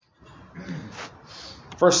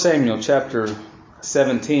1 Samuel chapter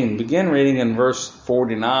 17. Begin reading in verse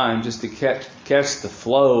 49 just to catch the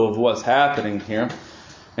flow of what's happening here.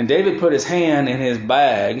 And David put his hand in his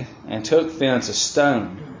bag and took thence a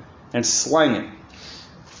stone and slang it,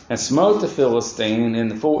 and smote the Philistine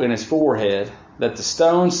in his forehead, that the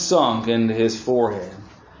stone sunk into his forehead,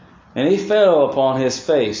 and he fell upon his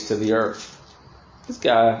face to the earth. This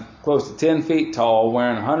guy, close to 10 feet tall,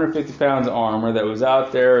 wearing 150 pounds of armor, that was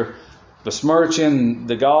out there besmirching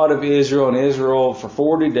the God of Israel and Israel for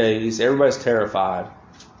 40 days. Everybody's terrified.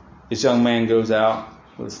 This young man goes out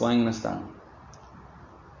with a sling and a stone.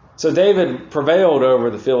 So David prevailed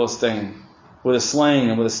over the Philistine with a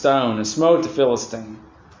sling and with a stone, and smote the Philistine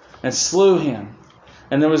and slew him.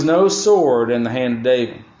 And there was no sword in the hand of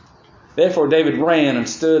David. Therefore David ran and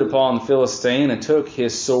stood upon the Philistine, and took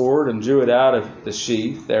his sword and drew it out of the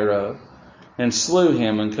sheath thereof, and slew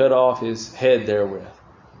him and cut off his head therewith.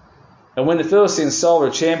 And when the Philistines saw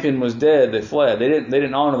their champion was dead, they fled. They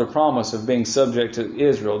didn't honor the promise of being subject to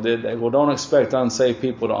Israel, did they? Well, don't expect unsaved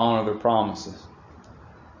people to honor their promises.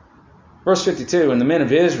 Verse 52, and the men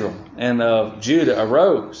of Israel and of Judah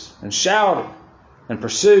arose and shouted and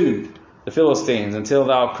pursued the Philistines until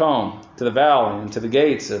thou come to the valley and to the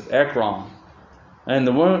gates of Ekron. And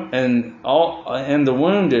the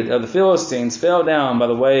wounded of the Philistines fell down by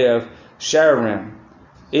the way of Shaaraim,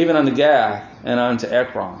 even unto Gath and unto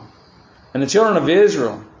Ekron. And the children of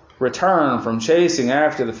Israel returned from chasing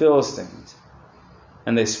after the Philistines,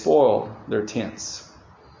 and they spoiled their tents.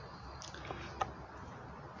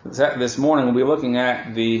 This morning we'll be looking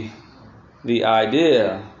at the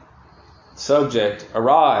idea, subject,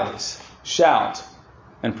 arise, shout,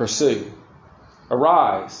 and pursue.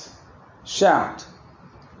 Arise, shout,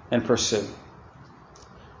 and pursue.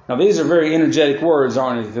 Now these are very energetic words,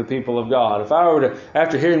 aren't they, to the people of God? If I were to,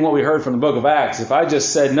 after hearing what we heard from the book of Acts, if I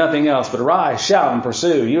just said nothing else but arise, shout, and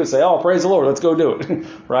pursue, you would say, oh, praise the Lord, let's go do it,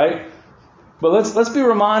 right? But let's be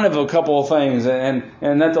reminded of a couple of things, and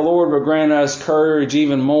that the Lord will grant us courage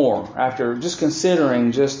even more after just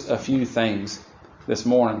considering just a few things this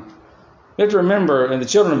morning. You have to remember, in the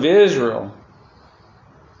children of Israel,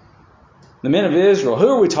 the men of Israel, who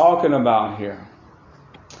are we talking about here?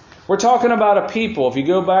 We're talking about a people. If you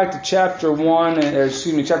go back to chapter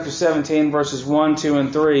 17, verses 1, 2,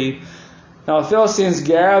 and 3. Now the Philistines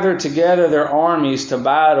gathered together their armies to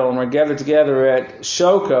battle, and were gathered together at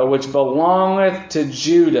Shoka, which belongeth to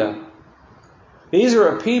Judah. These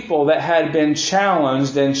are a people that had been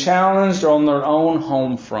challenged on their own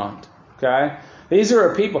home front. Okay? These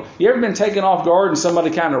are a people. You ever been taken off guard and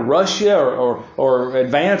somebody kind of rush you or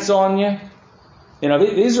advance on you? You know,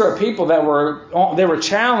 these are people that were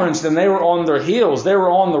challenged, and they were on their heels. They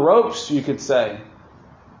were on the ropes, you could say.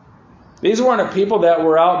 These weren't a people that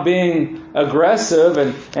were out being aggressive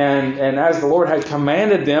and as the Lord had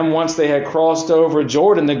commanded them once they had crossed over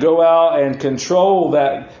Jordan to go out and control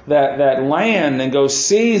that land and go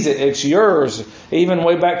seize it. It's yours. Even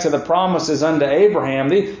way back to the promises unto Abraham.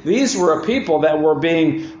 These were a people that were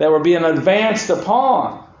being advanced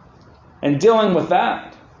upon and dealing with that.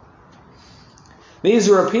 These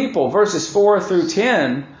were a people, verses 4 through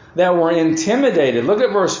 10, that were intimidated. Look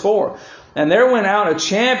at verse 4. And there went out a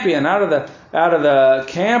champion out of the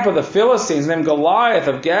camp of the Philistines named Goliath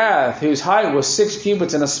of Gath, whose height was 6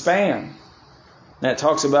 cubits and a span. That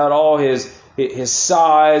talks about all his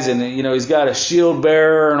size, and he's got a shield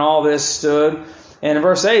bearer and all this stood. And in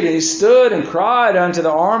verse 8, he stood and cried unto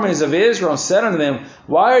the armies of Israel and said unto them,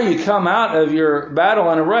 why are you come out of your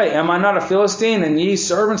battle in array? Am I not a Philistine, and ye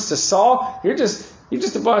servants to Saul? You're just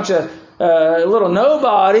a bunch of little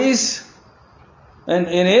nobodies in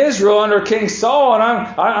Israel under King Saul, and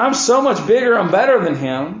I'm so much bigger and better than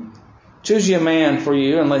him. Choose ye a man for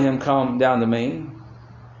you, and let him come down to me.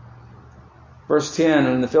 Verse 10,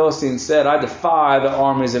 and the Philistines said, I defy the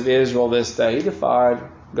armies of Israel this day. He defied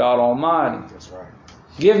God Almighty. That's right.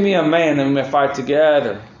 Give me a man that we may fight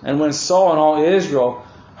together. And when Saul and all Israel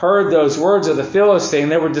heard those words of the Philistine,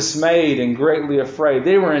 they were dismayed and greatly afraid.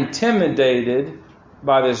 They were intimidated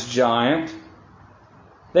by this giant.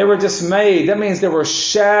 They were dismayed. That means they were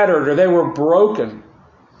shattered or they were broken.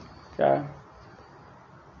 Okay?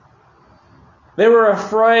 They were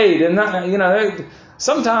afraid. And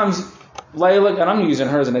sometimes Layla, and I'm using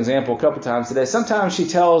her as an example a couple times today, sometimes she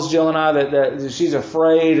tells Jill and I that she's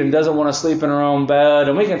afraid and doesn't want to sleep in her own bed.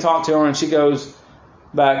 And we can talk to her and she goes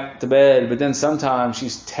back to bed. But then sometimes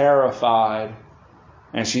she's terrified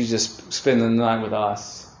and she's just spending the night with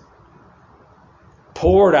us.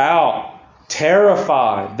 Poured out,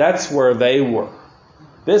 terrified. That's where they were.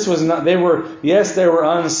 This was not, they were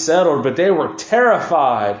unsettled, but they were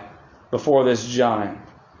terrified before this giant.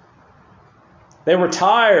 They were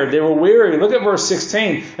tired. They were weary. Look at verse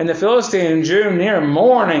 16. And the Philistine drew near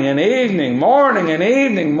morning and evening, morning and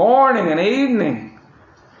evening, morning and evening,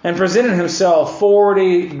 and presented himself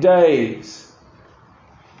 40 days.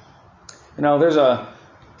 You know,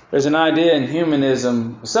 there's an idea in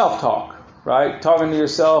humanism, self-talk, right? Talking to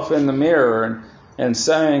yourself in the mirror and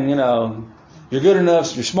saying, you know, you're good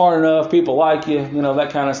enough, you're smart enough, people like you, you know,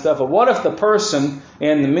 that kind of stuff. But what if the person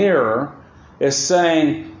in the mirror is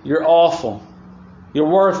saying, you're awful, you're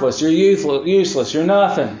worthless, you're useless, you're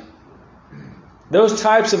nothing? Those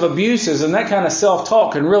types of abuses and that kind of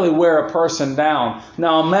self-talk can really wear a person down.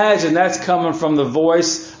 Now imagine that's coming from the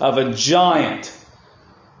voice of a giant,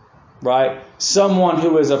 right? Someone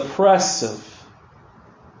who is oppressive.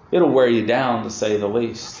 It'll wear you down, to say the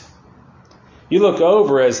least. You look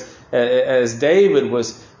over as David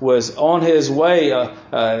was on his way,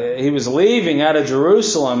 he was leaving out of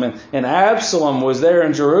Jerusalem, and Absalom was there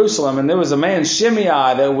in Jerusalem, and there was a man, Shimei,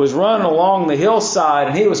 that was running along the hillside,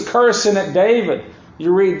 and he was cursing at David.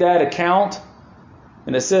 You read that account,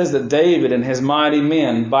 and it says that David and his mighty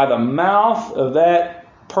men, by the mouth of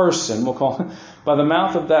that person, we'll call him, by the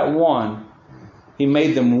mouth of that one, he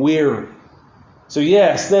made them weary. So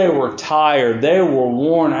yes, they were tired. They were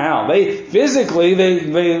worn out. They physically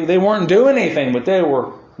they weren't doing anything, but they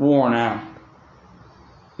were worn out.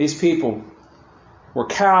 These people were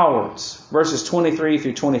cowards. Verses 23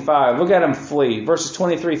 through 25. Look at them flee. Verses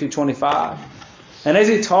 23 through 25. And as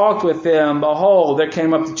he talked with them, behold, there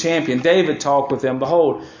came up the champion. David talked with them.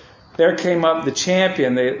 Behold, there came up the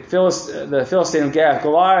champion, the Philistine of Gath,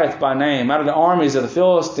 Goliath by name, out of the armies of the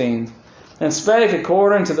Philistines, and spake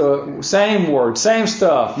according to the same word, same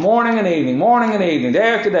stuff, morning and evening,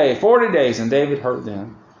 day after day, 40 days. And David heard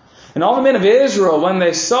them. And all the men of Israel, when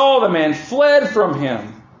they saw the man, fled from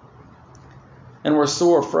him and were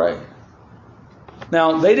sore afraid.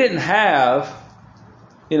 Now, they didn't have,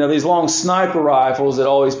 these long sniper rifles that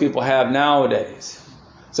all these people have nowadays.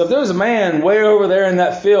 So if there was a man way over there in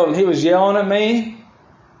that field and he was yelling at me,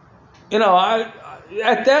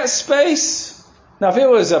 at that space, now, if it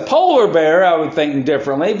was a polar bear, I would think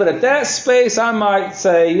differently. But at that space, I might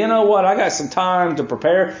say, you know what, I got some time to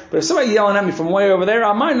prepare. But if somebody yelling at me from way over there,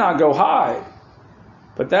 I might not go hide.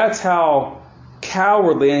 But that's how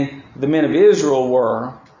cowardly the men of Israel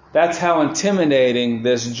were. That's how intimidating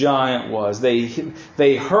this giant was. They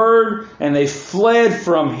heard and they fled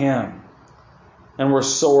from him and were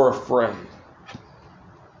sore afraid. And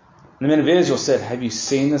the men of Israel said, have you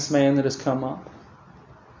seen this man that has come up?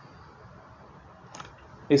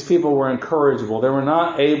 These people were incorrigible. They were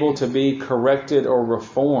not able to be corrected or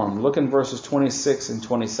reformed. Look in verses 26 and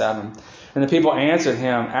 27. And the people answered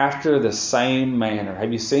him after the same manner.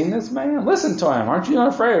 Have you seen this man? Listen to him. Aren't you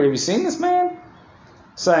not afraid? Have you seen this man?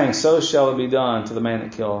 Saying, so shall it be done to the man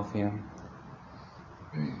that killeth him.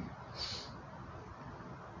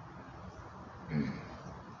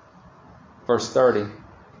 Verse 30.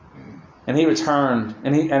 And he returned,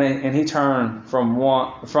 and he turned from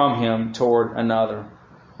him toward another,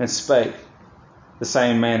 and spake the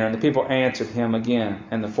same manner. And the people answered him again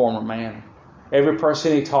in the former manner. Every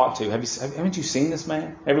person he talked to, haven't you seen this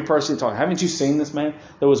man? Every person he talked to, haven't you seen this man?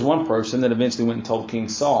 There was one person that eventually went and told King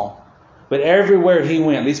Saul. But everywhere he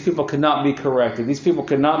went, these people could not be corrected. These people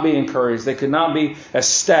could not be encouraged. They could not be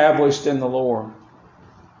established in the Lord.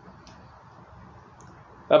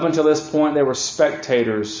 Up until this point, they were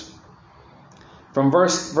spectators. From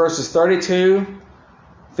verses 32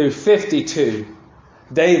 through 52,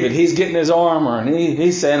 David, he's getting his armor, and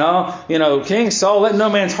he's saying, King Saul, let no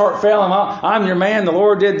man's heart fail him. I'm your man. The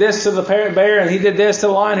Lord did this to the bear, and he did this to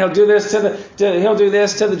the lion. He'll do this he'll do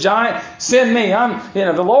this to the giant. Send me.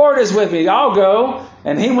 The Lord is with me. I'll go.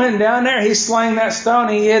 And he went down there. He slang that stone.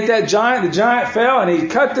 He hit that giant. The giant fell, and he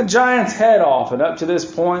cut the giant's head off. And up to this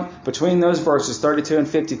point, between those verses 32 and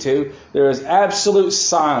 52, there is absolute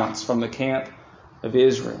silence from the camp of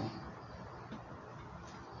Israel.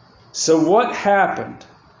 So what happened?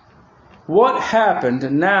 What happened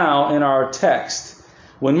now in our text?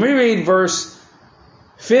 When we read verse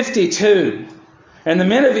 52, and the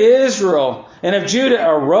men of Israel and of Judah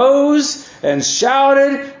arose and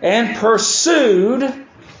shouted and pursued,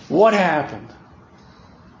 what happened?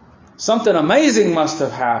 Something amazing must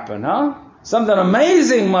have happened, huh? Something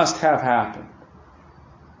amazing must have happened.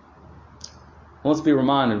 Let's be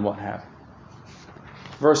reminded what happened.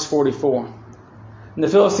 Verse 44. And the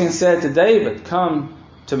Philistine said to David, come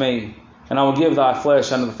to me, and I will give thy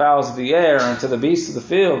flesh unto the fowls of the air and to the beasts of the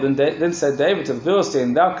field. And then said David to the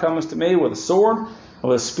Philistine, thou comest to me with a sword, and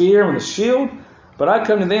with a spear, and with a shield. But I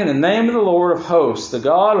come to thee in the name of the Lord of hosts, the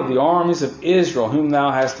God of the armies of Israel, whom thou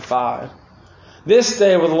hast defied. This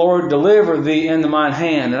day will the Lord deliver thee into mine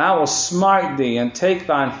hand, and I will smite thee, and take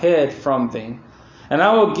thine head from thee. And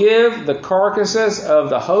I will give the carcasses of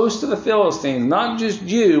the host of the Philistines, not just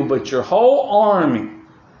you, but your whole army,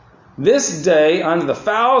 this day unto the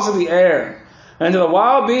fowls of the air, and to the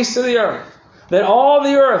wild beasts of the earth, that all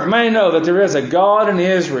the earth may know that there is a God in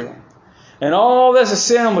Israel. And all this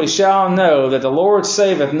assembly shall know that the Lord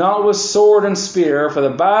saveth not with sword and spear, for the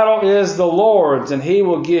battle is the Lord's, and he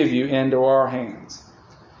will give you into our hands.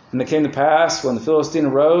 And it came to pass, when the Philistine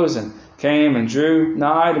arose and came and drew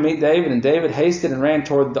nigh to meet David, and David hasted and ran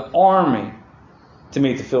toward the army to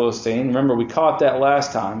meet the Philistine. Remember, we caught that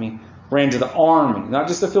last time. He ran to the army, not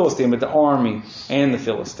just the Philistine, but the army and the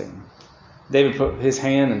Philistine. David put his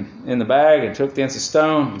hand in the bag and took thence a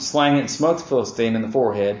stone and slang it and smote the Philistine in the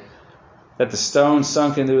forehead, that the stone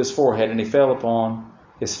sunk into his forehead, and he fell upon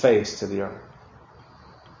his face to the earth.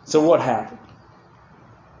 So what happened?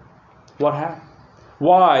 What happened?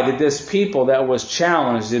 Why did this people that was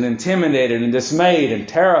challenged and intimidated and dismayed and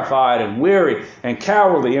terrified and weary and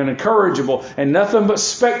cowardly and incorrigible and nothing but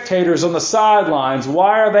spectators on the sidelines,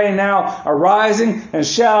 why are they now arising and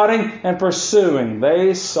shouting and pursuing?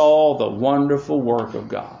 They saw the wonderful work of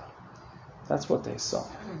God. That's what they saw.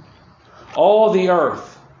 All the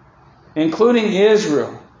earth, including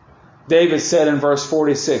Israel, David said in verse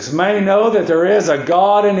 46, may know that there is a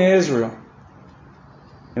God in Israel.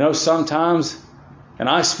 You know, sometimes, and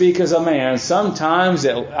I speak as a man, sometimes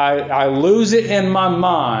I lose it in my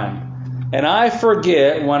mind. And I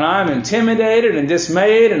forget when I'm intimidated and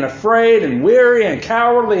dismayed and afraid and weary and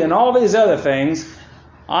cowardly and all these other things,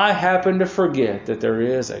 I happen to forget that there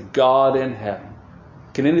is a God in heaven.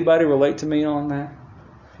 Can anybody relate to me on that?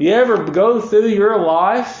 You ever go through your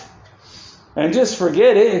life and just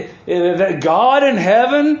forget it, that God in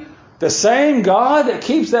heaven, the same God that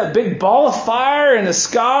keeps that big ball of fire in the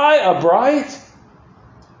sky upright,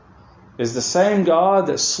 is the same God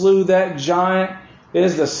that slew that giant,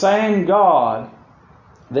 is the same God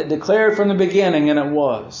that declared from the beginning, and it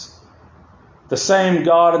was. The same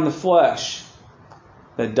God in the flesh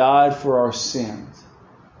that died for our sins.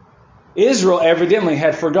 Israel evidently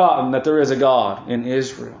had forgotten that there is a God in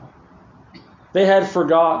Israel. They had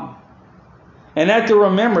forgotten. And at the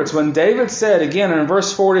remembrance, when David said again in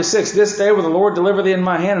verse 46, this day will the Lord deliver thee in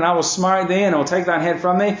my hand, and I will smite thee, and I will take thine head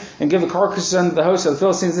from thee, and give the carcasses unto the host of the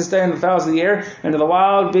Philistines this day, and the fowls of the air, and to the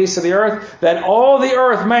wild beasts of the earth, that all the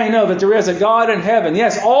earth may know that there is a God in heaven.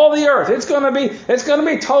 Yes, all the earth. It's going to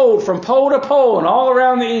be told from pole to pole and all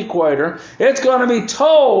around the equator. It's going to be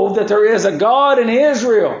told that there is a God in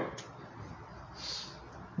Israel.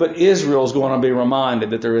 But Israel is going to be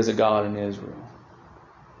reminded that there is a God in Israel.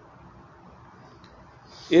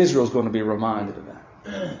 Israel's going to be reminded of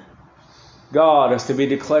that. God is to be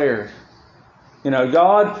declared. You know,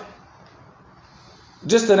 God,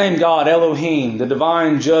 just the name God, Elohim, the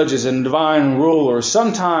divine judges and divine rulers.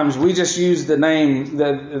 Sometimes we just use the name,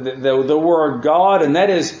 the word God, and that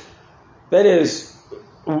is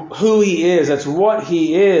who He is. That's what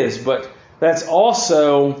He is. But that's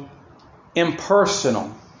also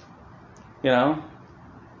impersonal. You know,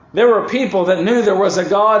 there were people that knew there was a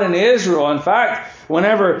God in Israel. In fact,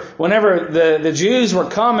 whenever the Jews were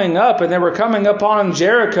coming up and they were coming up on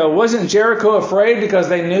Jericho, wasn't Jericho afraid because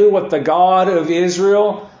they knew what the God of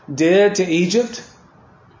Israel did to Egypt?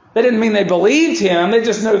 That didn't mean they believed Him. They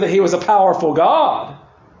just knew that He was a powerful God.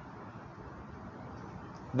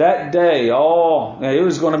 That day, it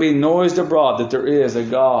was going to be noised abroad that there is a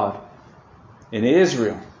God in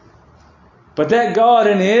Israel. But that God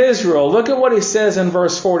in Israel, look at what He says in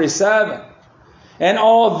verse 47. And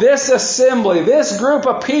all this assembly, this group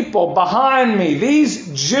of people behind me,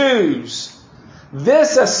 these Jews,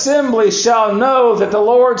 this assembly shall know that the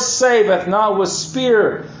Lord saveth not with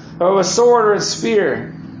spear or with sword or with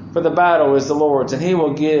spear, for the battle is the Lord's, and He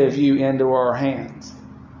will give you into our hands.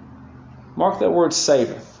 Mark that word,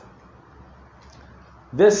 saveth.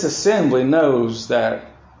 This assembly knows that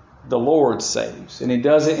the Lord saves, and He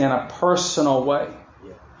does it in a personal way.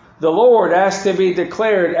 The Lord has to be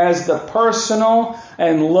declared as the personal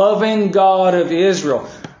and loving God of Israel.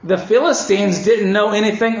 The Philistines didn't know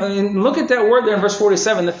anything. Look at that word there in verse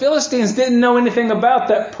 47. The Philistines didn't know anything about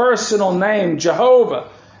that personal name, Jehovah,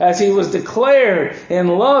 as He was declared in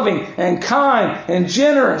loving and kind and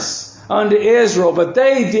generous unto Israel. But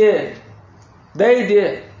they did. They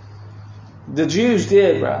did. The Jews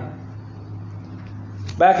did, rather.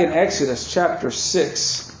 Back in Exodus chapter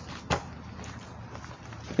 6.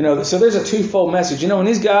 You know, so there's a twofold message. You know, when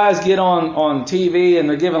these guys get on TV and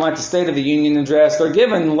they're giving like the State of the Union address, they're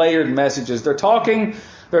giving layered messages. They're talking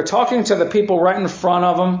to the people right in front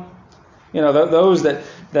of them. You know, those that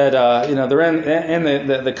they're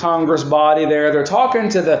in the Congress body there. They're talking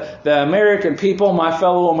to the American people, my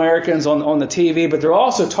fellow Americans on the TV, but they're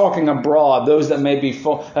also talking abroad, those that may be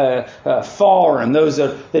foreign, those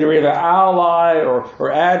that are either ally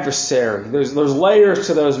or adversary. There's layers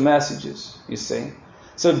to those messages, you see.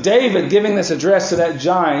 So David giving this address to that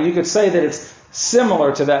giant, you could say that it's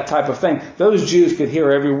similar to that type of thing. Those Jews could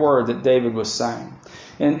hear every word that David was saying.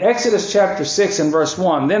 In Exodus chapter 6 and verse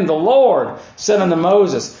 1, then the Lord said unto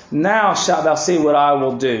Moses, now shalt thou see what I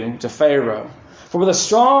will do to Pharaoh. For with a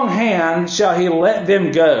strong hand shall he let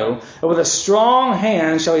them go, and with a strong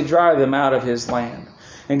hand shall he drive them out of his land.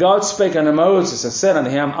 And God spake unto Moses and said unto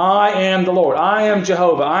him, I am the Lord, I am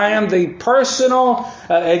Jehovah, I am the personal,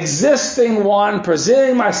 existing one,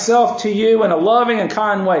 presenting myself to you in a loving and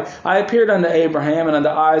kind way. I appeared unto Abraham and unto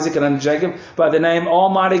Isaac and unto Jacob by the name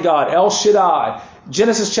Almighty God, El Shaddai.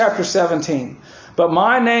 Genesis chapter 17. But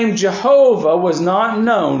my name Jehovah was not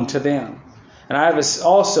known to them. And I have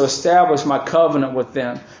also established my covenant with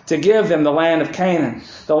them to give them the land of Canaan,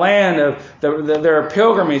 the land of their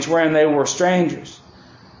pilgrimage wherein they were strangers.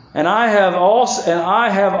 And I have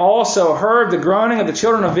also heard the groaning of the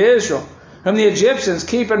children of Israel, whom the Egyptians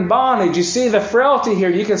keep in bondage. You see the frailty here.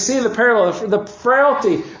 You can see the parallel, the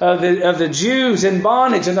frailty of the Jews in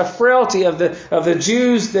bondage, and the frailty of the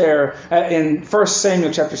Jews there in 1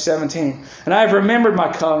 Samuel chapter 17. And I have remembered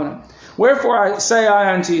my covenant. Wherefore I say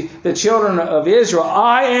unto the children of Israel,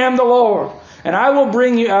 I am the Lord. And I will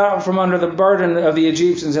bring you out from under the burden of the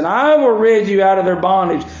Egyptians, and I will rid you out of their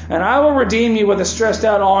bondage, and I will redeem you with a stretched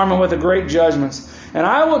out arm and with a great judgments. And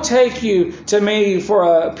I will take you to me for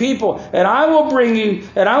a people, and I will bring you,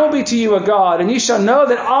 and I will be to you a God, and you shall know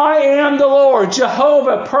that I am the Lord,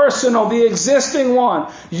 Jehovah, personal, the existing one,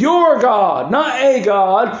 your God, not a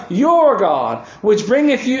God, your God, which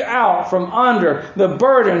bringeth you out from under the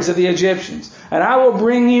burdens of the Egyptians. And I will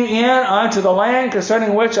bring you in unto the land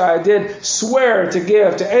concerning which I did swear to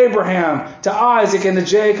give to Abraham, to Isaac, and to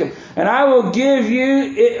Jacob. And I will give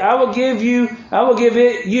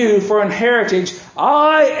it you for an heritage.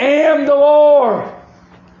 I am the Lord.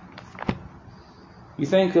 You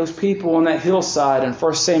think those people on that hillside in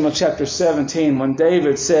 1 Samuel chapter 17, when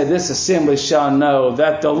David said, this assembly shall know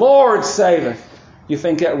that the Lord saveth, you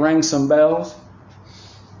think that rang some bells?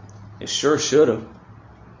 It sure should have.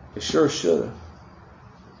 It sure should have.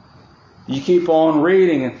 You keep on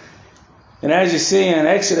reading, and as you see in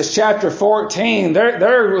Exodus chapter 14,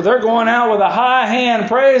 they're going out with a high hand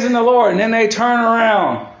praising the Lord, and then they turn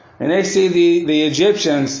around and they see the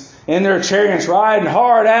Egyptians in their chariots riding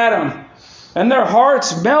hard at them, and their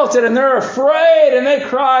hearts melted, and they're afraid, and they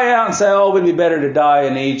cry out and say, oh, we'd be better to die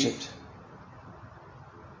in Egypt.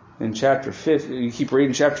 In chapter 15, you keep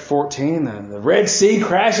reading chapter 14, the Red Sea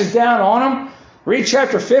crashes down on them. Read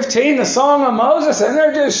chapter 15, the Song of Moses, and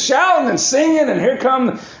they're just shouting and singing, and here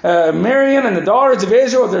come Miriam and the daughters of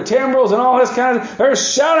Israel with their timbrels and all this kind of... They're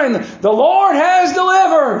shouting, the Lord has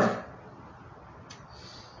delivered!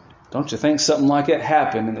 Don't you think something like that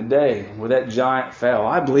happened in the day where that giant fell?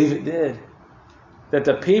 I believe it did. That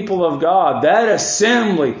the people of God, that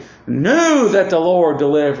assembly, knew that the Lord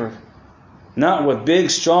delivered. Not with big,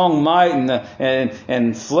 strong might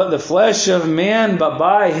and the flesh of men, but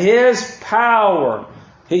by His power.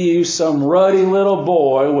 He used some ruddy little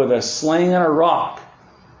boy with a sling and a rock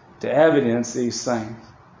to evidence these things.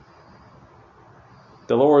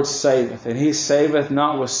 The Lord saveth, and He saveth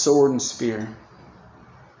not with sword and spear.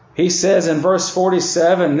 He says in verse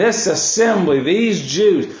 47, this assembly, these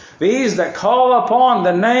Jews, these that call upon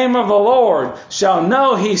the name of the Lord, shall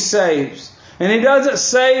know He saves. And He doesn't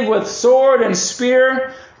save with sword and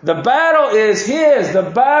spear. The battle is His. The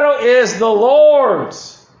battle is the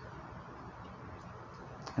Lord's.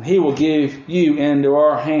 And He will give you into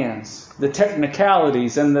our hands. The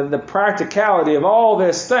technicalities and the practicality of all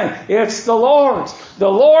this thing. It's the Lord's.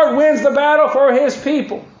 The Lord wins the battle for His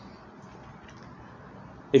people.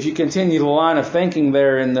 If you continue the line of thinking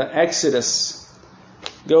there in the Exodus,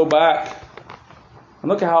 go back and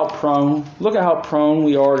look at how prone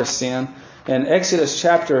we are to sin. In Exodus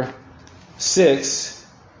chapter 6,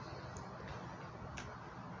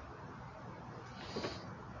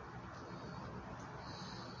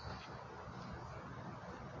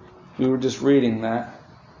 we were just reading that.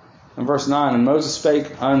 In verse 9, and Moses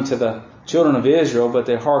spake unto the children of Israel, but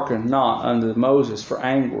they hearkened not unto Moses for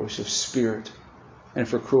anguish of spirit and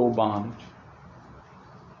for cruel bondage.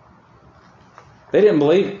 They didn't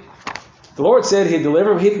believe it. The Lord said He'd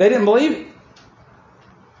deliver, they didn't believe it.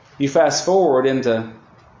 You fast forward into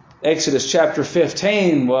Exodus chapter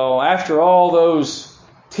 15. Well, after all those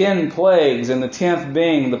 10 plagues, and the 10th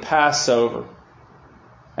being the Passover,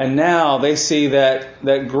 And now they see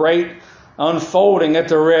that great unfolding at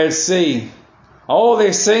the Red Sea. Oh,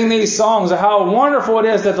 they sing these songs of how wonderful it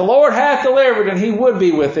is that the Lord hath delivered, and He would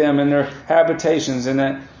be with them in their habitations in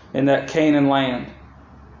that Canaan land.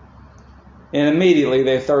 And immediately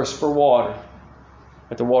they thirst for water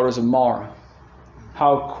at the waters of Marah.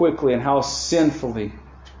 How quickly and how sinfully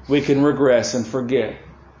we can regress and forget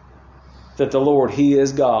that the Lord, He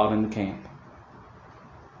is God in the camp.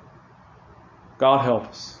 God help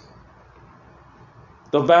us.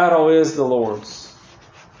 The battle is the Lord's.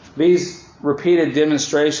 These repeated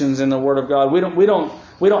demonstrations in the Word of God, we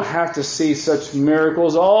don't have to see such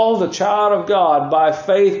miracles. All the child of God, by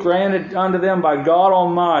faith granted unto them by God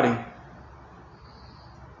Almighty.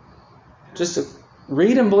 Just to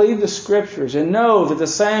read and believe the Scriptures and know that the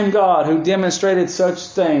same God who demonstrated such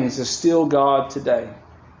things is still God today.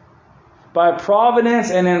 By providence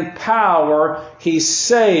and in power, He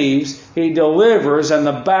saves, He delivers, and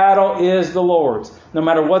the battle is the Lord's. No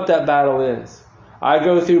matter what that battle is. I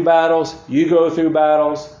go through battles, you go through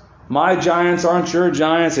battles. My giants aren't your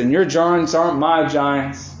giants, and your giants aren't my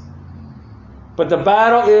giants. But the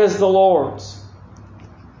battle is the Lord's.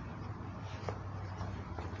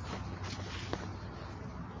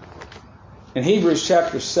 In Hebrews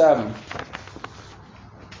chapter 7,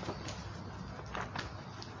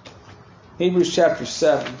 Hebrews chapter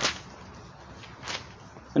 7,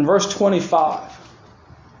 in verse 25.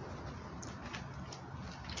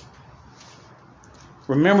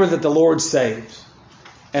 Remember that the Lord saves.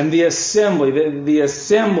 And the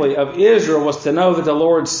assembly of Israel was to know that the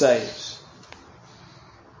Lord saves.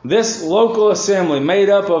 This local assembly made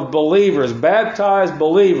up of believers, baptized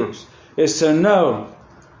believers, is to know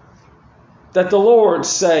that the Lord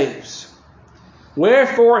saves.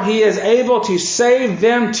 Wherefore He is able to save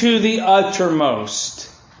them to the uttermost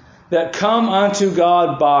that come unto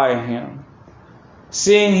God by Him,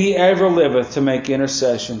 seeing He ever liveth to make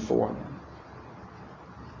intercession for them.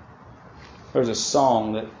 There's a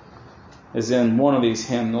song that is in one of these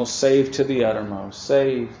hymnals, saved to the uttermost,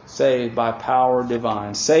 saved by power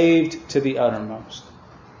divine, saved to the uttermost.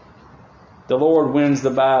 The Lord wins the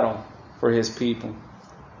battle for His people.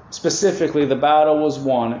 Specifically, the battle was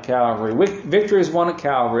won at Calvary. Victory is won at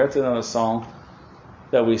Calvary. That's another song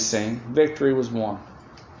that we sing. Victory was won.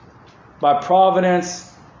 By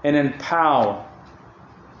providence and in power,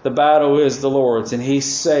 the battle is the Lord's, and He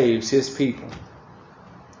saves His people.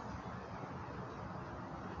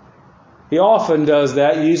 He often does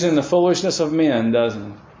that using the foolishness of men,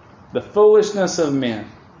 doesn't He? The foolishness of men.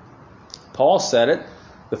 Paul said it,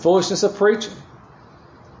 the foolishness of preaching.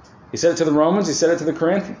 He said it to the Romans, he said it to the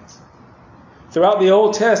Corinthians. Throughout the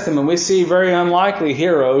Old Testament, we see very unlikely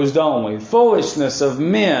heroes, don't we? Foolishness of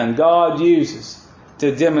men God uses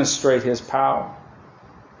to demonstrate His power.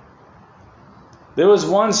 There was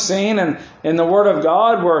one scene in the Word of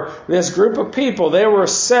God where this group of people, they were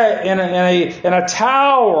set in a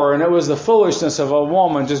tower, and it was the foolishness of a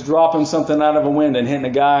woman just dropping something out of a window and hitting a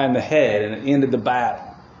guy in the head, and it ended the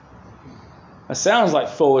battle. That sounds like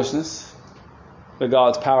foolishness. But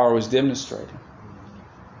God's power was demonstrated.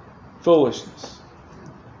 Foolishness.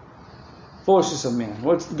 Foolishness of men.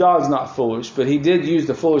 Well, God's not foolish, but He did use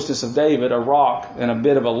the foolishness of David, a rock and a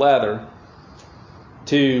bit of a leather,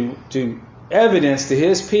 to evidence to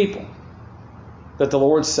His people that the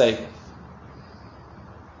Lord saveth.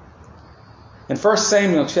 In 1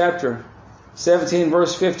 Samuel chapter 17,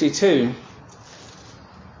 verse 52,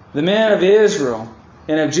 the men of Israel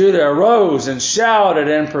and of Judah arose and shouted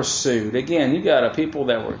and pursued. Again, you got a people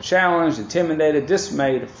that were challenged, intimidated,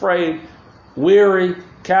 dismayed, afraid, weary,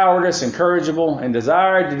 cowardice, incorrigible, and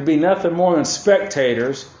desired to be nothing more than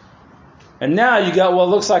spectators. And now you got what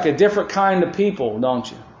looks like a different kind of people, don't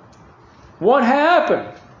you? What happened?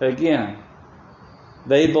 Again,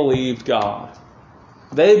 they believed God.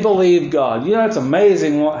 They believed God. You know, it's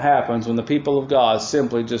amazing what happens when the people of God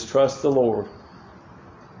simply just trust the Lord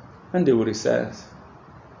and do what He says.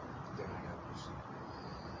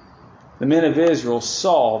 The men of Israel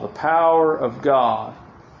saw the power of God.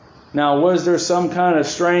 Now, was there some kind of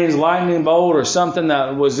strange lightning bolt or something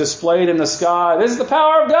that was displayed in the sky? This is the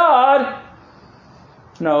power of God.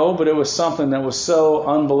 No, but it was something that was so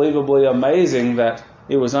unbelievably amazing that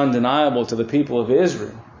it was undeniable to the people of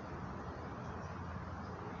Israel.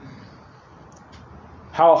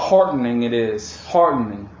 How heartening it is,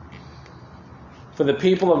 heartening for the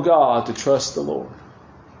people of God to trust the Lord.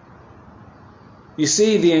 You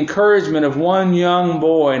see the encouragement of one young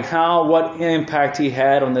boy and what impact he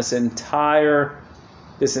had on this entire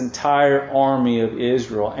army of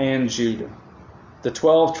Israel and Judah. The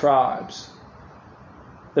 12 tribes.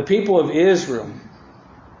 The people of Israel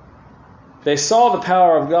They saw the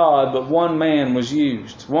power of God, but one man was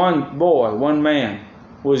used. One boy, one man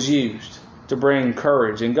was used to bring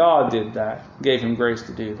courage. And God did that, gave him grace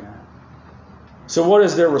to do that. So what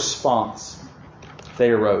is their response? They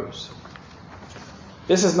arose.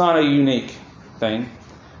 This is not a unique thing.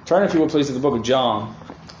 Turn, if you will, please, to the book of John,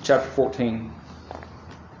 chapter 14.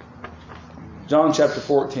 John chapter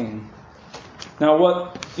 14.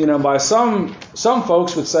 Now, by some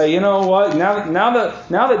folks would say, you know what? Now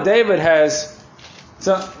that David has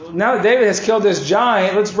killed this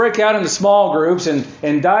giant, let's break out into small groups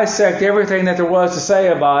and dissect everything that there was to say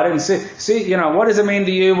about it and see, what does it mean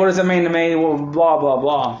to you? What does it mean to me? Well, blah blah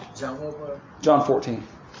blah. John 14.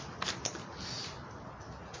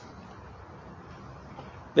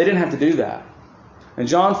 They didn't have to do that. In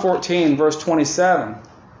John 14, verse 27,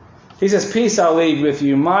 he says, "Peace I leave with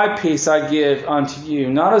you, my peace I give unto you.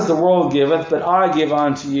 Not as the world giveth, but I give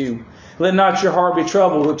unto you. Let not your heart be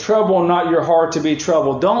troubled. Trouble not your heart to be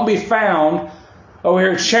troubled." Don't be found over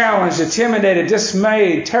here challenged, intimidated,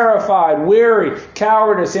 dismayed, terrified, weary,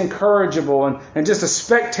 cowardice, incorrigible, and just a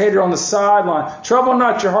spectator on the sideline. Trouble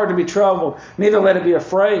not your heart to be troubled, neither let it be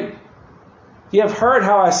afraid. You have heard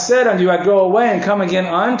how I said unto you, I go away and come again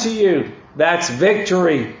unto you. That's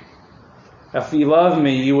victory. If you love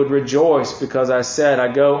me, you would rejoice, because I said, I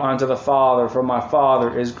go unto the Father, for my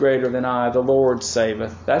Father is greater than I. The Lord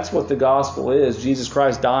saveth. That's what the gospel is. Jesus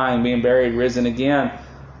Christ dying, being buried, risen again,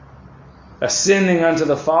 ascending unto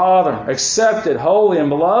the Father, accepted, holy, and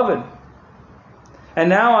beloved. And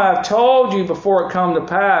now I have told you before it come to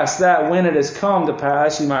pass, that when it has come to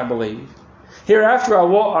pass, you might believe. Hereafter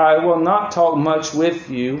I will not talk much with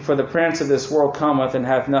you, for the prince of this world cometh and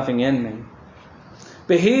hath nothing in me.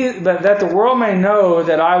 But that the world may know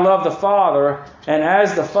that I love the Father, and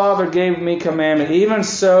as the Father gave me commandment, even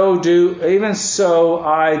so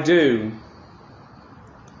I do.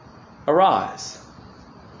 Arise,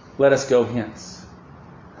 let us go hence.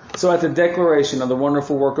 So at the declaration of the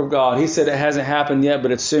wonderful work of God, he said it hasn't happened yet,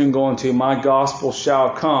 but it's soon going to. My gospel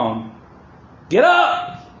shall come. Get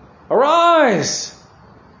up! Arise!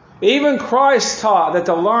 Even Christ taught that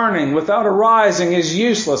the learning without arising is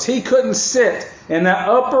useless. He couldn't sit in that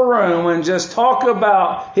upper room and just talk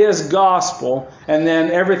about his gospel and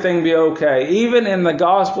then everything be okay. Even in the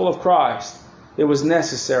gospel of Christ, it was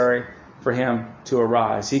necessary for him to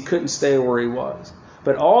arise. He couldn't stay where he was.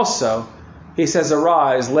 But also, he says,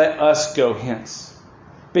 arise, let us go hence.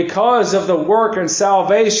 Because of the work and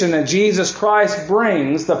salvation that Jesus Christ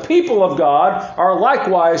brings, the people of God are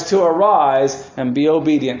likewise to arise and be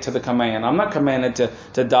obedient to the command. I'm not commanded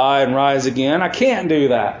to die and rise again. I can't do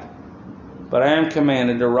that. But I am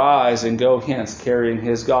commanded to rise and go hence, carrying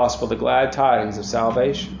his gospel, the glad tidings of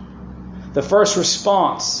salvation. The first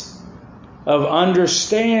response of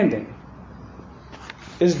understanding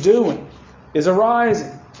is doing, is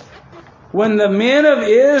arising. When the men of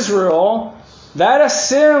Israel, that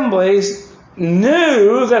assembly,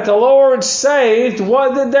 knew that the Lord saved,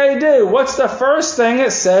 what did they do? What's the first thing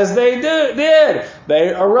it says they did?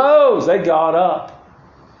 They arose. They got up.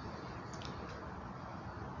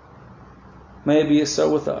 Maybe it's so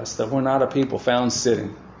with us that we're not a people found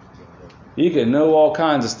sitting. You can know all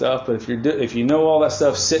kinds of stuff, but if you know all that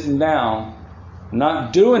stuff sitting down,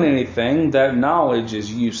 not doing anything, that knowledge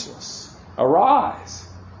is useless. Arise.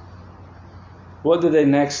 What did they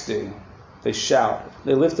next do? They shouted.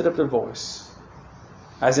 They lifted up their voice,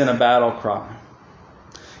 as in a battle cry.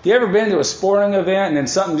 You ever been to a sporting event and then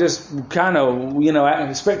something just kind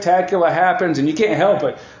of, spectacular happens and you can't help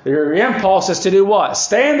it? Your impulse is to do what?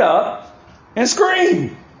 Stand up and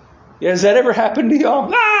scream. Has that ever happened to y'all?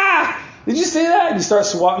 Ah! Did you see that? You start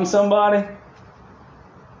swatting somebody?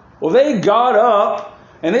 Well, they got up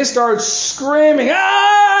and they started screaming.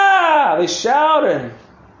 Ah! They shouted.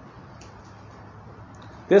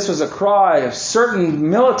 This was a cry of certain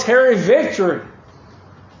military victory.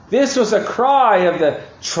 This was a cry of the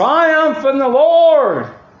triumph in the Lord.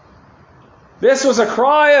 This was a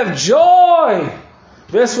cry of joy.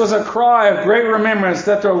 This was a cry of great remembrance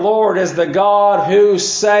that the Lord is the God who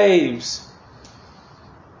saves.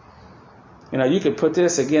 You could put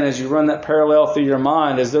this again as you run that parallel through your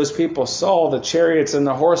mind. As those people saw the chariots and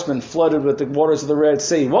the horsemen flooded with the waters of the Red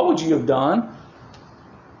Sea, what would you have done?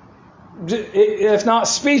 If not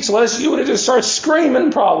speechless, you would have just started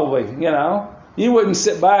screaming probably, You wouldn't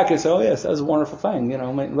sit back and say, oh yes, that's a wonderful thing.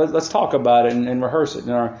 Let's talk about it and rehearse it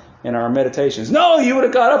in our meditations. No, you would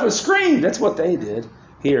have got up and screamed. That's what they did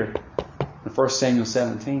here in 1 Samuel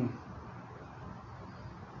 17.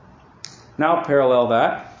 Now parallel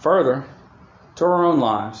that further to our own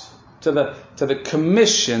lives, to the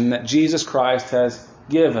commission that Jesus Christ has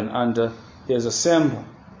given unto his assembly.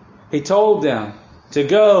 He told them to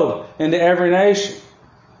go into every nation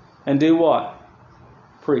and do what?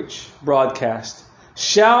 Preach, broadcast.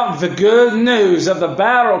 Shout the good news of the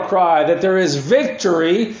battle cry that there is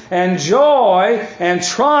victory and joy and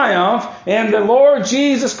triumph in the Lord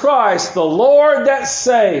Jesus Christ, the Lord that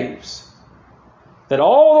saves. That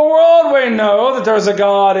all the world may know that there's a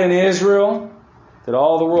God in Israel, that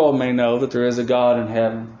all the world may know that there is a God in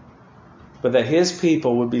heaven, but that His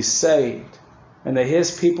people would be saved, and that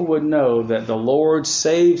His people would know that the Lord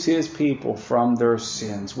saves His people from their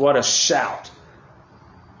sins. What a shout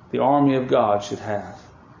the army of God should have.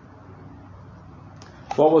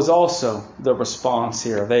 What was also the response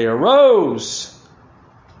here? They arose,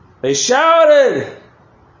 they shouted,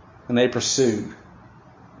 and they pursued.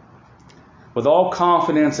 With all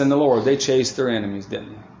confidence in the Lord, they chased their enemies,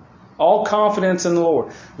 didn't they? All confidence in the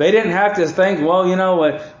Lord. They didn't have to think, well,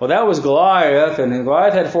 that was Goliath, and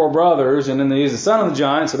Goliath had 4 brothers, and then he's the son of the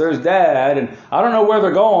giant, so there's Dad, and I don't know where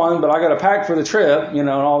they're going, but I got to pack for the trip, and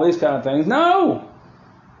all these kind of things. No!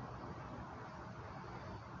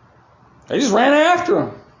 They just ran after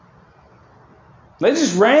him. They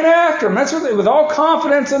just ran after him. That's what with all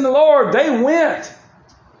confidence in the Lord, they went.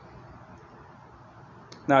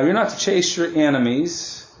 Now, you're not to chase your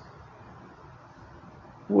enemies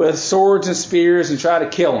with swords and spears and try to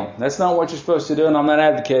kill them. That's not what you're supposed to do, and I'm not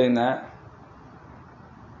advocating that.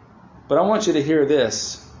 But I want you to hear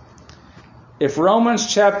this. If Romans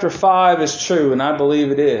chapter 5 is true, and I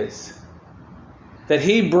believe it is,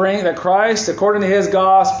 that Christ, according to His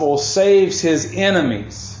gospel, saves His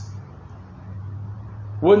enemies,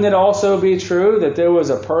 wouldn't it also be true that there was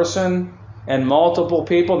a person and multiple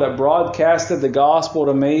people that broadcasted the gospel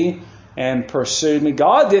to me and pursued me?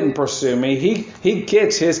 God didn't pursue me. He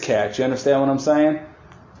gets His catch. You understand what I'm saying?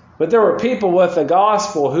 But there were people with the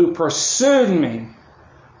gospel who pursued me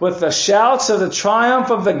with the shouts of the triumph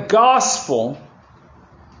of the gospel.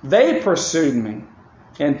 They pursued me.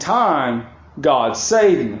 In time, God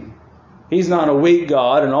saved me. He's not a weak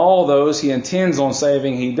God, and all those He intends on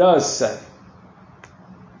saving, He does save.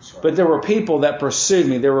 But there were people that pursued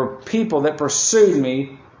me. There were people that pursued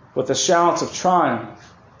me with the shouts of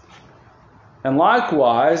triumph. And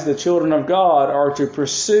likewise, the children of God are to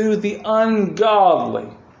pursue the ungodly,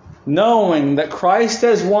 knowing that Christ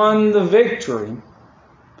has won the victory,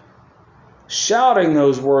 shouting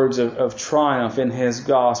those words of triumph in His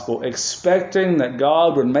gospel, expecting that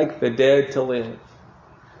God would make the dead to live.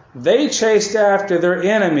 They chased after their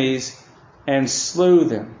enemies and slew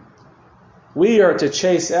them. We are to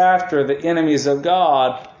chase after the enemies of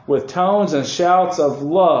God with tones and shouts of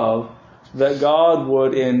love that God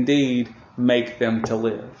would indeed make them to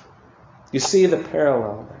live. You see the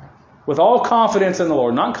parallel there. With all confidence in the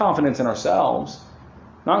Lord, not confidence in ourselves.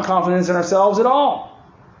 Not confidence in ourselves at all.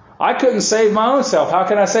 I couldn't save my own self. How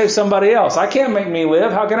can I save somebody else? I can't make me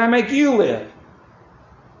live. How can I make you live?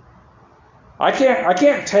 I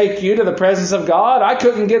can't take you to the presence of God. I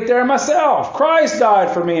couldn't get there myself. Christ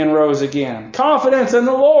died for me and rose again. Confidence in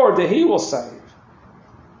the Lord that He will save.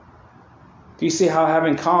 Do you see how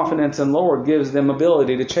having confidence in the Lord gives them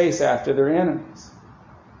ability to chase after their enemies?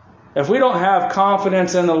 If we don't have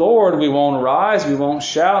confidence in the Lord, we won't arise, we won't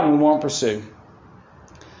shout, and we won't pursue.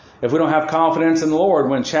 If we don't have confidence in the Lord,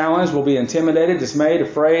 when challenged, we'll be intimidated, dismayed,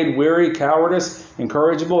 afraid, weary, cowardice,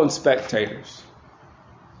 incorrigible, and spectators.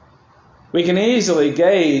 We can easily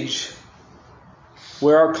gauge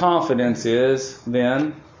where our confidence is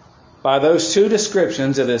then by those 2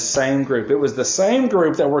 descriptions of this same group. It was the same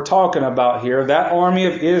group that we're talking about here, that army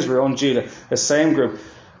of Israel and Judah, the same group.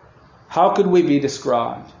 How could we be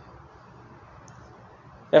described?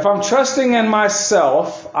 If I'm trusting in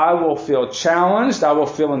myself, I will feel challenged, I will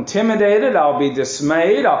feel intimidated, I'll be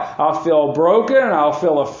dismayed, I'll feel broken, I'll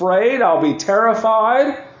feel afraid, I'll be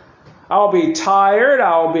terrified, I'll be tired,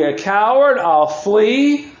 I'll be a coward, I'll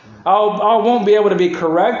flee, I won't be able to be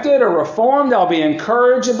corrected or reformed, I'll be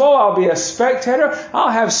incorrigible, I'll be a spectator.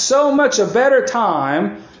 I'll have so much a better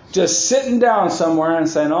time just sitting down somewhere and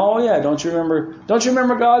saying, oh yeah, don't you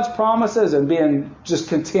remember God's promises, and being just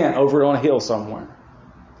content over on a hill somewhere.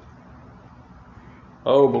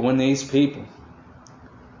 Oh, but when these people,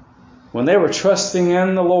 when they were trusting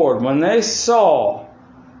in the Lord, when they saw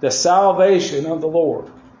the salvation of the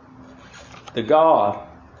Lord, the God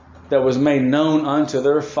that was made known unto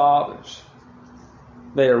their fathers,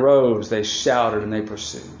 they arose, they shouted, and they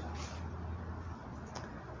pursued.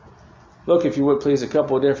 Look, if you would please, a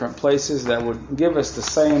couple of different places that would give us the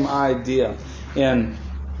same idea. In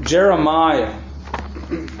Jeremiah,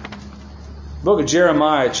 book of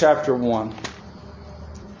Jeremiah, chapter 1.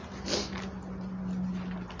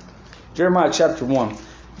 Jeremiah chapter 1,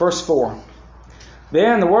 verse 4.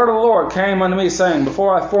 Then the word of the Lord came unto me, saying,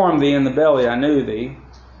 Before I formed thee in the belly I knew thee,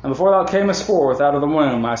 and before thou camest forth out of the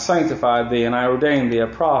womb I sanctified thee, and I ordained thee a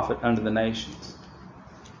prophet unto the nations.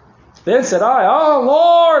 Then said I, Oh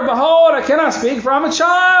Lord, behold, I cannot speak, for I'm a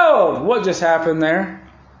child. What just happened there?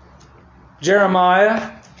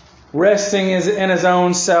 Jeremiah, resting in his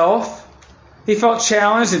own self. He felt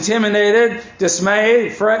challenged, intimidated,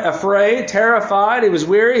 dismayed, afraid, terrified. He was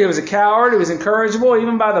weary. He was a coward. He was incorrigible,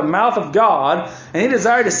 even by the mouth of God. And he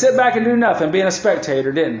desired to sit back and do nothing, being a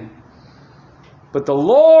spectator, didn't he? But the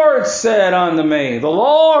Lord said unto me, the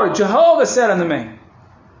Lord, Jehovah said unto me,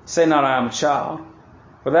 Say not I am a child,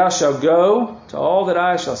 for thou shalt go to all that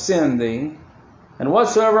I shall send thee, and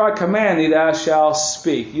whatsoever I command thee thou shalt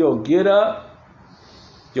speak. You'll get up,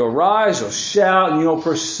 you'll rise, you'll shout, and you'll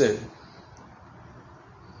pursue.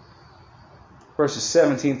 Verses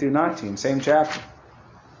 17 through 19, same chapter.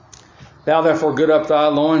 Thou therefore gird up thy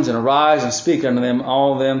loins, and arise, and speak unto them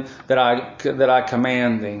all them that I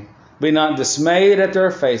command thee. Be not dismayed at their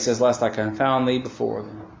faces, lest I confound thee before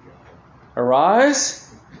them.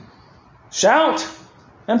 Arise, shout,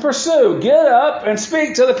 and pursue. Get up and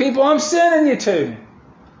speak to the people I'm sending you to.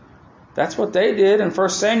 That's what they did in 1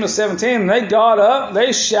 Samuel 17. They got up,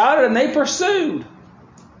 they shouted, and they pursued.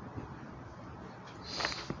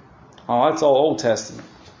 Oh, that's all Old Testament.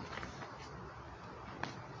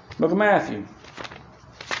 Book of Matthew.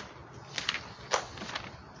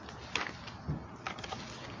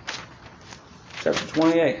 Chapter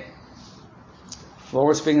 28. The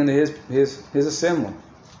Lord speaking to his assembly.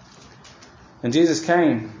 And Jesus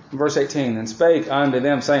came, verse 18, and spake unto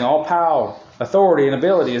them, saying, All power, authority, and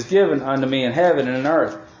ability is given unto me in heaven and in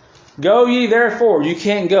earth. Go ye therefore. You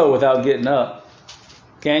can't go without getting up.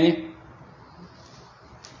 Can you?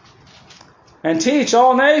 And teach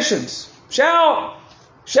all nations. Shout.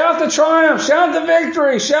 Shout the triumph. Shout the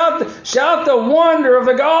victory. Shout the wonder of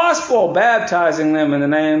the gospel. Baptizing them in the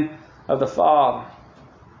name of the Father.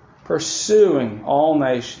 Pursuing all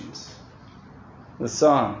nations. The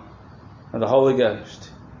Son of the Holy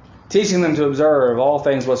Ghost. Teaching them to observe all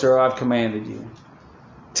things whatsoever I've commanded you.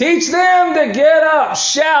 Teach them to get up,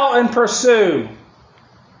 shout, and pursue.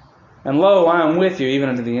 And lo, I am with you even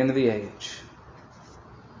unto the end of the age.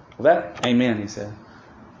 Well, amen, he said.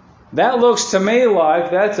 That looks to me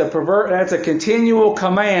like that's a continual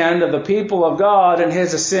command of the people of God and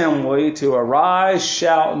His assembly to arise,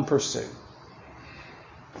 shout, and pursue.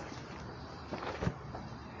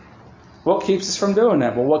 What keeps us from doing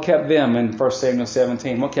that? Well, what kept them in 1 Samuel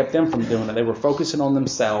 17? What kept them from doing it? They were focusing on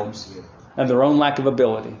themselves and their own lack of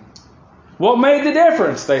ability. What made the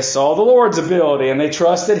difference? They saw the Lord's ability and they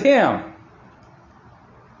trusted Him.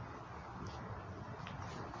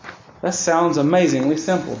 That sounds amazingly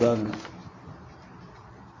simple, doesn't it?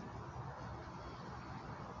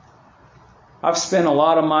 I've spent a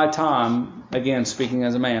lot of my time, again, speaking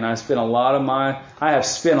as a man, I have spent a lot of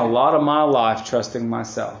my life trusting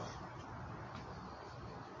myself.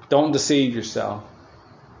 Don't deceive yourself.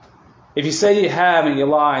 If you say you haven't, you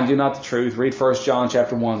lie and do not the truth. Read 1 John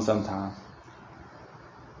chapter 1 sometime.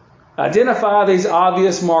 Identify these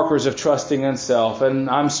obvious markers of trusting in self, and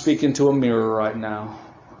I'm speaking to a mirror right now.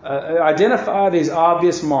 Identify these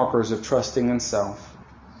obvious markers of trusting in self.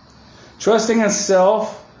 Trusting in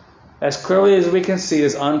self, as clearly as we can see,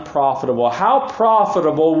 is unprofitable. How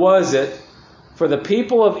profitable was it for the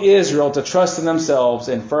people of Israel to trust in themselves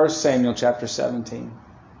in 1 Samuel chapter 17?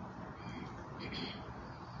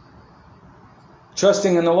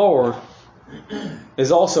 Trusting in the Lord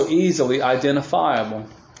is also easily identifiable,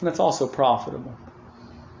 and it's also profitable.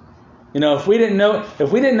 You know, if we didn't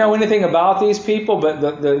know anything about these people,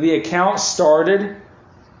 but the account started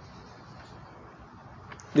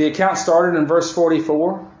in verse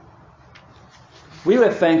 44, we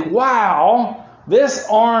would think, wow, this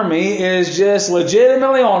army is just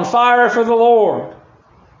legitimately on fire for the Lord.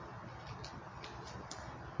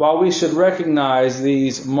 While we should recognize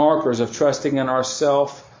these markers of trusting in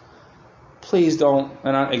ourselves, please don't,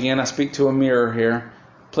 and I speak to a mirror here,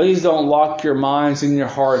 please don't lock your minds and your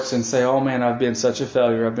hearts and say, oh man, I've been such a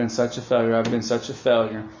failure, I've been such a failure, I've been such a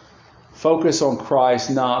failure. Focus on Christ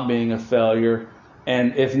not being a failure.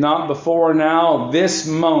 And if not before now, this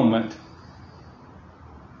moment,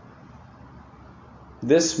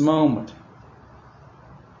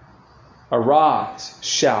 arise,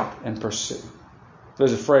 shout, and pursue.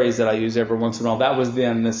 There's a phrase that I use every once in a while. That was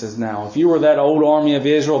then, this is now. If you were that old army of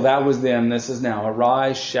Israel, that was then, this is now.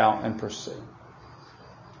 Arise, shout, and pursue.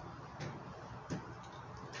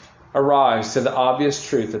 Arise to the obvious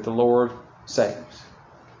truth that the Lord saves.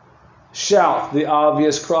 Shout the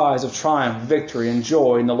obvious cries of triumph, victory, and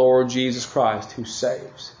joy in the Lord Jesus Christ who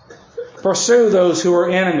saves. Pursue those who are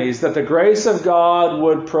enemies, that the grace of God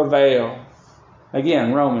would prevail.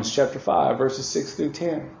 Again, Romans chapter 5, verses 6 through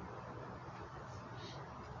 10.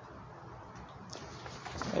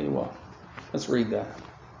 Tell you what, let's read that.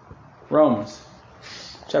 Romans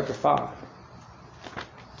chapter 5.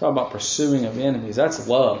 Talk about pursuing of enemies. That's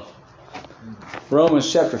love.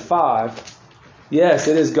 Romans chapter 5. Yes,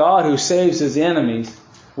 it is God who saves His enemies.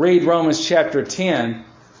 Read Romans chapter 10.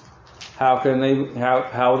 How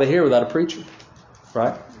will they hear without a preacher?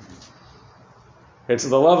 Right? It's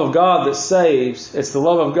the love of God that saves. It's the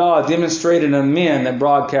love of God demonstrated in men that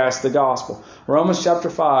broadcast the gospel. Romans chapter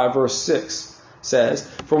 5, verse 6 says,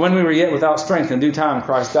 "For when we were yet without strength, in due time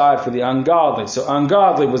Christ died for the ungodly." So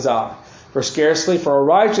ungodly was I. "For scarcely for a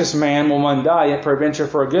righteous man will one die, yet peradventure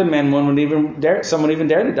for a good man someone even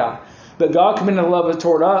dare to die. But God commended love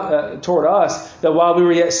toward us, that while we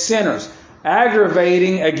were yet sinners,"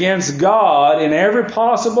 aggravating against God in every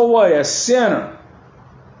possible way, a sinner.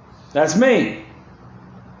 That's me.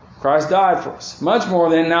 Christ died for us. Much more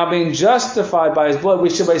than now being justified by His blood,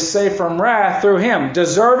 we shall be saved from wrath through Him,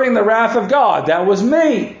 deserving the wrath of God. That was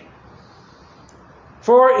me.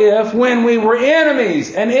 "For if when we were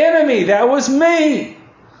enemies," an enemy, that was me,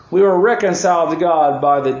 "we were reconciled to God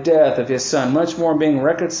by the death of His Son, much more being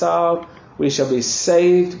reconciled, we shall be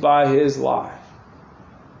saved by His life."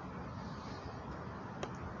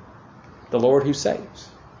 The Lord who saves.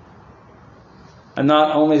 And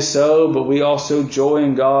not only so, but we also joy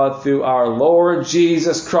in God through our Lord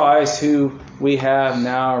Jesus Christ, who we have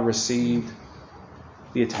now received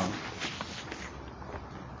the atonement.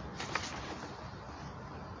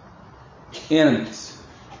 Enemies.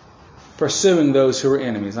 Pursuing those who are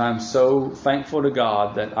enemies. I'm so thankful to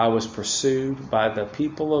God that I was pursued by the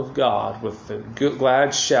people of God with the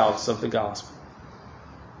glad shouts of the gospel.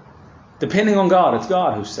 Depending on God, it's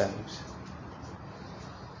God who saves.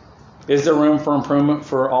 Is there room for improvement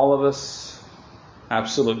for all of us?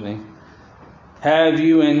 Absolutely. Have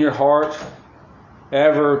you in your heart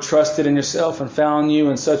ever trusted in yourself and found you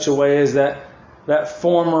in such a way as that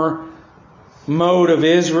former mode of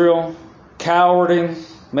Israel, cowarding,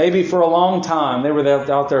 maybe for a long time? They were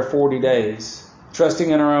out there 40 days, trusting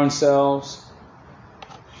in our own selves,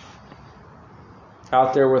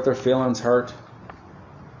 out there with their feelings hurt.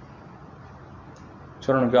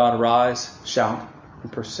 Children of God, rise, shout,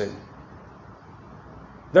 and pursue.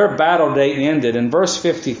 Their battle day ended. In verse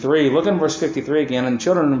 53, look in verse 53 again. "And the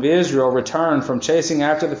children of Israel returned from chasing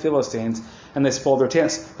after the Philistines, and they spoiled their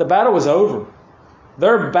tents." The battle was over.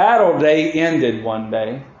 Their battle day ended one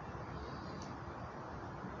day.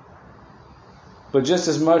 But just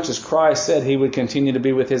as much as Christ said He would continue to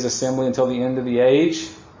be with His assembly until the end of the age,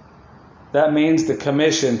 that means the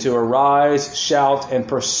commission to arise, shout, and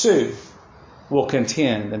pursue will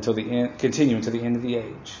continue until the end of the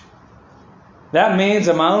age. That means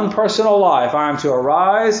in my own personal life, I am to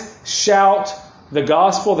arise, shout the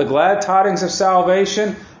gospel, the glad tidings of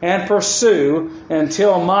salvation, and pursue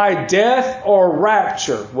until my death or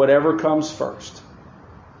rapture, whatever comes first.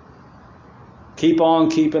 Keep on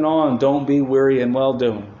keeping on. Don't be weary in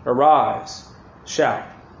well-doing. Arise, shout,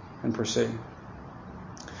 and pursue.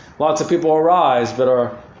 Lots of people arise but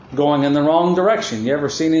are going in the wrong direction. You ever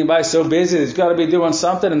seen anybody so busy that's got to be doing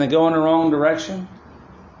something and they go in the wrong direction?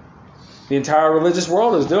 The entire religious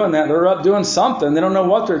world is doing that. They're up doing something. They don't know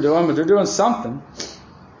what they're doing, but they're doing something.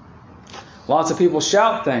 Lots of people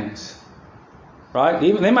shout things, right?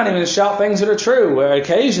 They might even shout things that are true.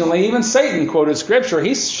 Occasionally, even Satan quoted Scripture.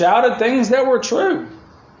 He shouted things that were true.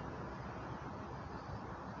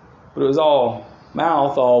 But it was all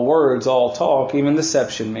mouth, all words, all talk, even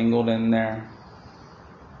deception mingled in there.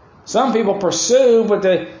 Some people pursue, but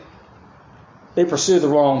they pursue the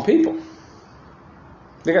wrong people.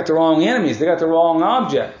 They got the wrong enemies. They got the wrong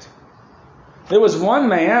object. There was one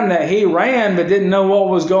man that he ran but didn't know what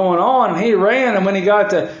was going on. He ran, and when he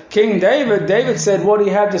got to King David, David said, "What do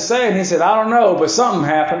you have to say?" And he said, "I don't know, but something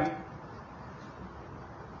happened."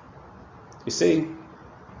 You see,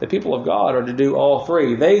 the people of God are to do all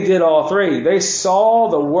three. They did all three. They saw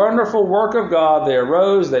the wonderful work of God. They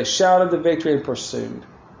arose, they shouted the victory, and pursued.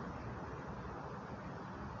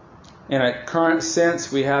 In a current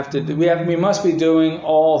sense, we must be doing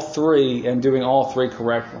all three and doing all three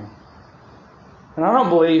correctly. And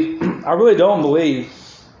I really don't believe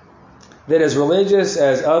that as religious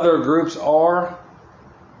as other groups are,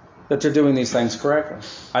 that they're doing these things correctly.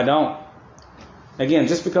 I don't. Again,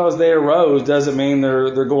 just because they arose doesn't mean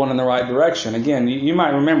they're going in the right direction. Again, you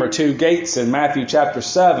might remember two gates in Matthew chapter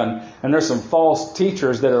 7, and there's some false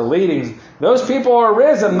teachers that are leading. Those people are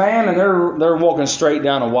risen, man, and they're walking straight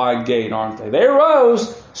down a wide gate, aren't they? They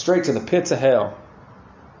arose straight to the pits of hell.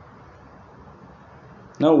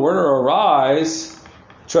 No, we're to arise,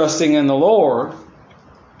 trusting in the Lord.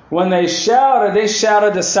 When they shouted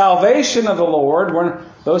the salvation of the Lord. When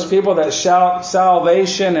those people that shout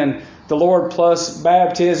salvation and the Lord plus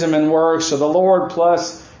baptism and works, or the Lord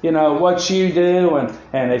plus, what you do,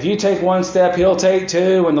 and if you take one step, He'll take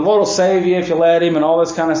two, and the Lord will save you if you let Him, and all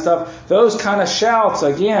this kind of stuff. Those kind of shouts,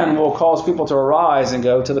 again, will cause people to arise and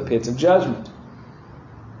go to the pits of judgment.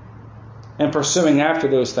 And pursuing after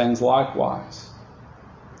those things likewise.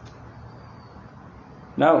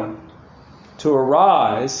 No. To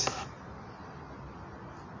arise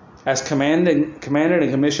as commanded and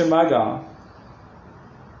commissioned by God,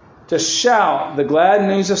 to shout the glad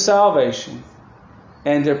news of salvation,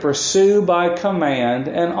 and to pursue by command,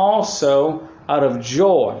 and also out of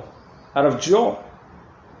joy of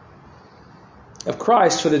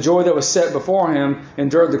Christ, for the joy that was set before Him,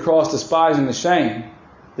 endured the cross, despising the shame.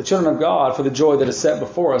 The children of God, for the joy that is set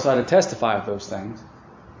before us, I to testify of those things.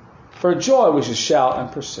 For joy we should shout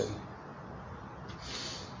and pursue.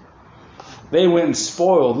 They went and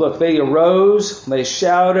spoiled. Look, they arose, they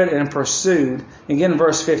shouted and pursued. Again, in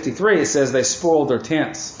verse 53, it says they spoiled their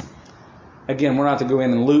tents. Again, we're not to go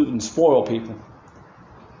in and loot and spoil people.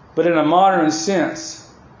 But in a modern sense,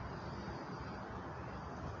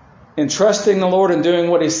 in trusting the Lord and doing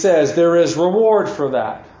what He says, there is reward for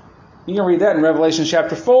that. You can read that in Revelation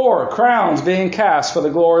chapter 4. Crowns being cast for the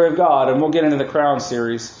glory of God. And we'll get into the crown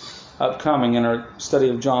series upcoming in our study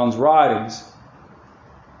of John's writings.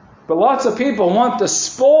 But lots of people want the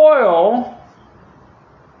spoil,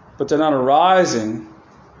 but they're not arising.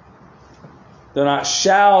 They're not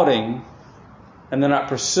shouting. And they're not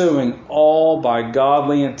pursuing, all by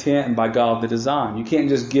godly intent and by godly design. You can't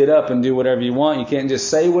just get up and do whatever you want. You can't just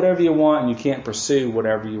say whatever you want, and you can't pursue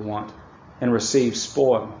whatever you want and receive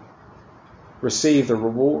spoil. Receive the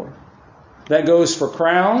reward. That goes for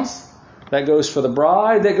crowns. That goes for the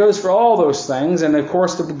bride. That goes for all those things. And of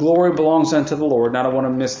course, the glory belongs unto the Lord. Now, I don't want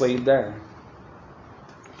to mislead there.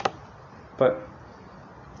 But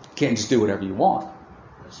you can't just do whatever you want.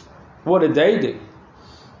 What did they do?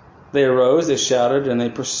 They arose, they shouted, and they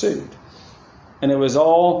pursued. And it was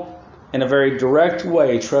all in a very direct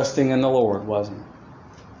way, trusting in the Lord, wasn't it?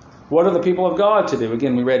 What are the people of God to do?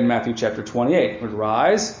 Again, we read in Matthew chapter 28. We'd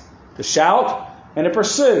rise, to shout, and to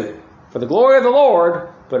pursue, for the glory of the Lord,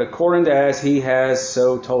 but according to as He has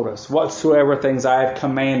so told us. Whatsoever things I have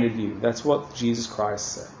commanded you. That's what Jesus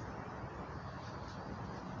Christ said.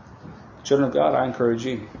 Children of God, I encourage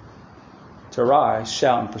you to arise,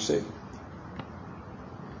 shout, and pursue.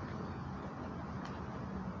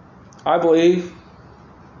 I believe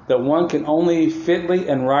that one can only fitly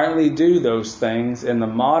and rightly do those things in the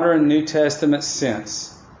modern New Testament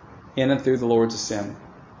sense in and through the Lord's assembly.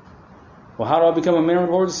 Well, how do I become a member of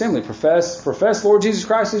the Lord's assembly? Profess Lord Jesus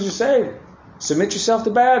Christ as your Savior. Submit yourself to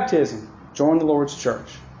baptism. Join the Lord's church.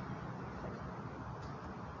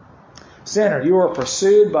 Sinner, you are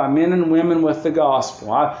pursued by men and women with the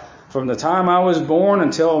gospel. From the time I was born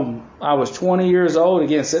until I was 20 years old,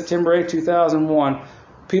 again, September 8, 2001,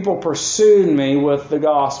 people pursued me with the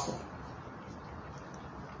gospel.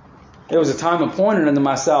 It was a time appointed unto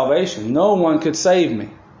my salvation. No one could save me,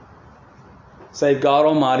 save God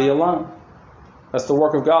Almighty alone. That's the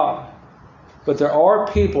work of God. But there are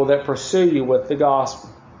people that pursue you with the gospel.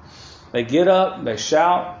 They get up, they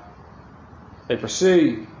shout, they pursue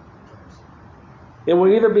you. It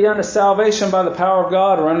will either be unto salvation by the power of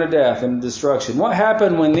God or unto death and destruction. What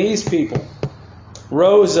happened when these people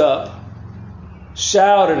rose up,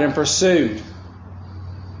 shouted, and pursued?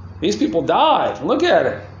 These people died. Look at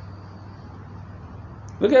it.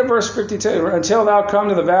 Look at verse 52. Until thou come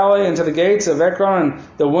to the valley and to the gates of Ekron, and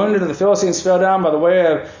the wounded of the Philistines fell down by the way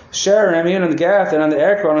of Sharon, even in the Gath, and unto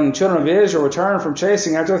Ekron, and the children of Israel returned from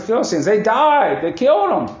chasing after the Philistines. They died. They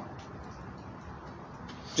killed them.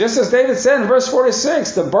 Just as David said in verse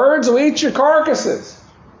 46, the birds will eat your carcasses.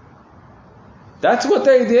 That's what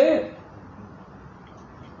they did.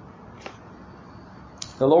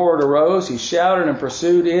 The Lord arose, He shouted and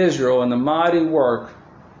pursued Israel in the mighty work.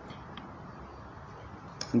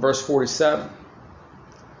 In verse 47,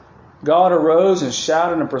 God arose and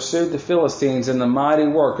shouted and pursued the Philistines in the mighty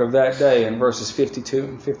work of that day in verses 52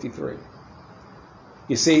 and 53.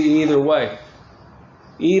 You see, either way,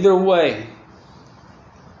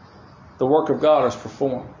 the work of God is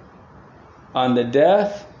performed. Unto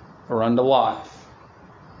death or unto life.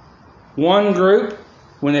 One group,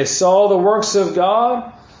 when they saw the works of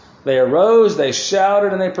God, they arose, they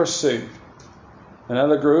shouted, and they pursued.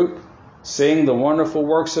 Another group, seeing the wonderful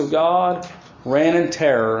works of God, ran in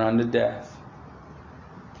terror unto death.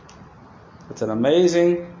 It's an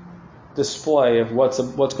amazing display of what's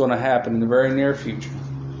going to happen in the very near future.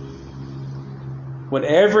 when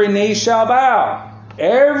every knee shall bow,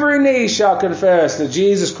 every knee shall confess that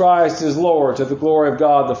Jesus Christ is Lord, to the glory of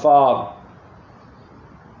God the Father.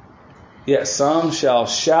 Yet some shall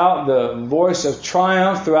shout the voice of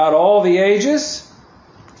triumph throughout all the ages,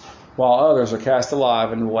 while others are cast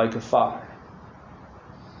alive into the lake of fire.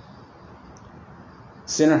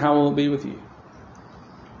 Sinner, how will it be with you?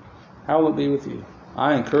 How will it be with you?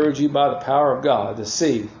 I encourage you by the power of God to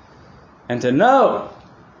see and to know,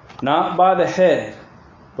 not by the head,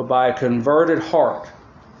 but by a converted heart,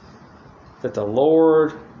 that the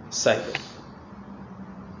Lord saveth.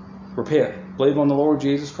 Repent, believe on the Lord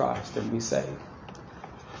Jesus Christ, and be saved.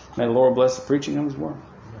 May the Lord bless the preaching of His word.